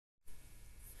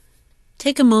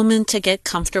Take a moment to get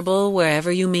comfortable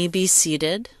wherever you may be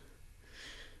seated.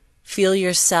 Feel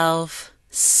yourself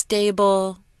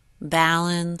stable,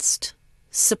 balanced,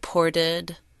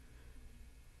 supported.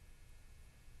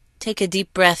 Take a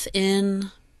deep breath in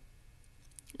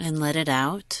and let it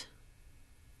out.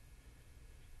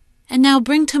 And now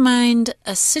bring to mind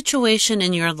a situation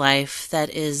in your life that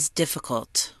is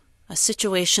difficult, a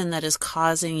situation that is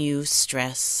causing you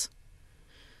stress.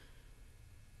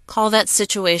 Call that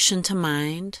situation to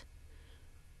mind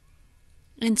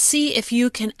and see if you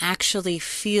can actually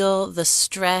feel the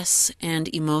stress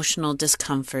and emotional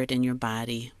discomfort in your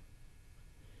body.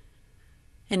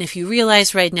 And if you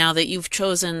realize right now that you've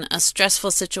chosen a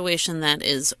stressful situation that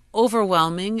is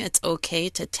overwhelming, it's okay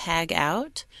to tag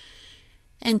out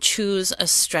and choose a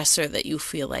stressor that you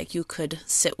feel like you could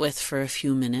sit with for a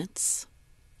few minutes.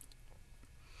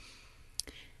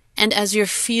 And as you're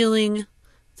feeling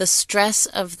the stress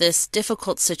of this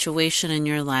difficult situation in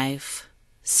your life,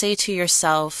 say to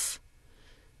yourself,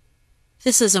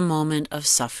 this is a moment of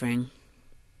suffering.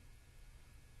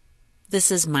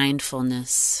 This is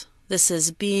mindfulness. This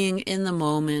is being in the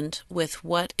moment with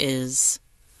what is.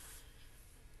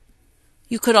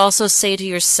 You could also say to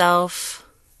yourself,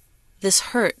 this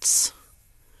hurts,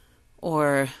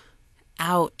 or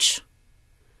ouch.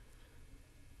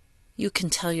 You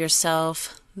can tell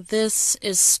yourself, this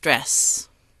is stress.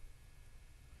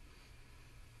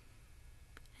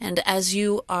 And as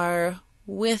you are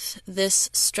with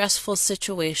this stressful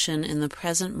situation in the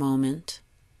present moment,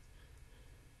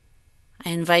 I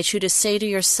invite you to say to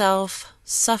yourself,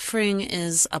 suffering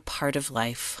is a part of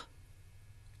life.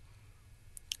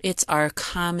 It's our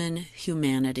common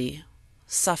humanity.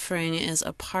 Suffering is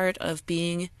a part of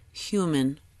being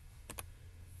human.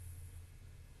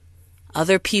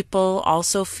 Other people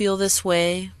also feel this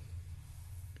way.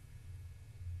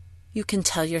 You can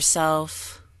tell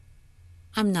yourself,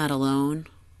 I'm not alone.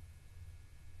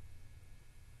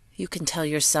 You can tell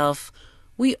yourself,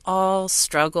 we all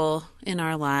struggle in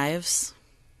our lives.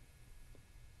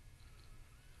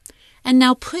 And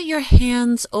now put your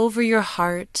hands over your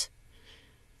heart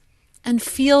and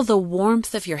feel the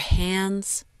warmth of your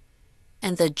hands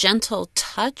and the gentle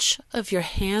touch of your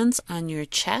hands on your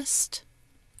chest.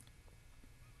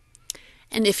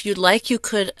 And if you'd like, you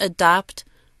could adopt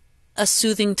a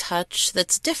soothing touch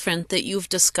that's different that you've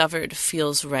discovered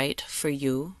feels right for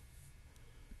you.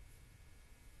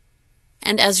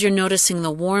 And as you're noticing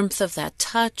the warmth of that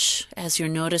touch, as you're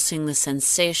noticing the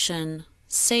sensation,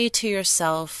 say to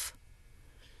yourself,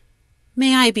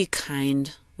 may I be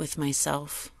kind with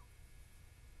myself.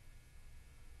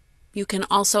 You can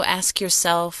also ask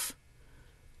yourself,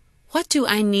 what do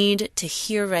I need to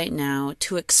hear right now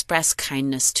to express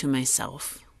kindness to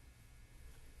myself?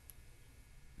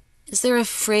 Is there a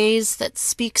phrase that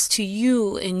speaks to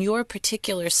you in your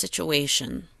particular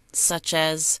situation, such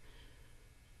as,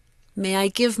 may I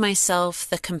give myself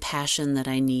the compassion that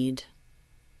I need?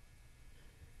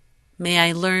 May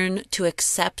I learn to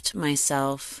accept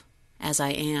myself as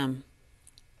I am?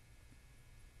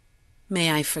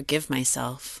 May I forgive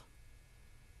myself?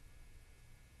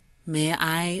 May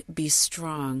I be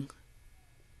strong?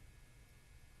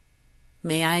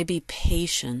 May I be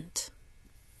patient?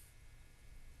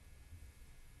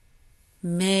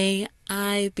 May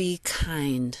I be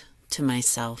kind to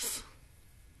myself.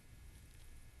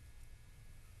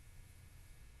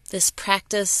 This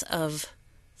practice of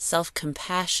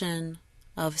self-compassion,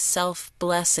 of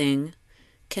self-blessing,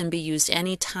 can be used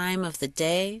any time of the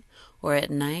day or at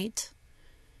night,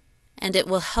 and it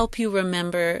will help you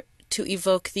remember to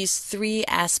evoke these three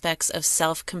aspects of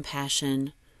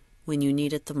self-compassion when you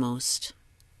need it the most.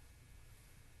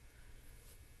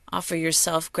 Offer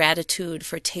yourself gratitude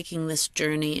for taking this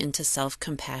journey into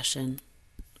self-compassion.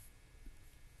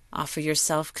 Offer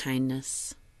yourself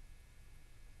kindness.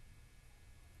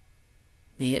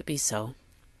 May it be so.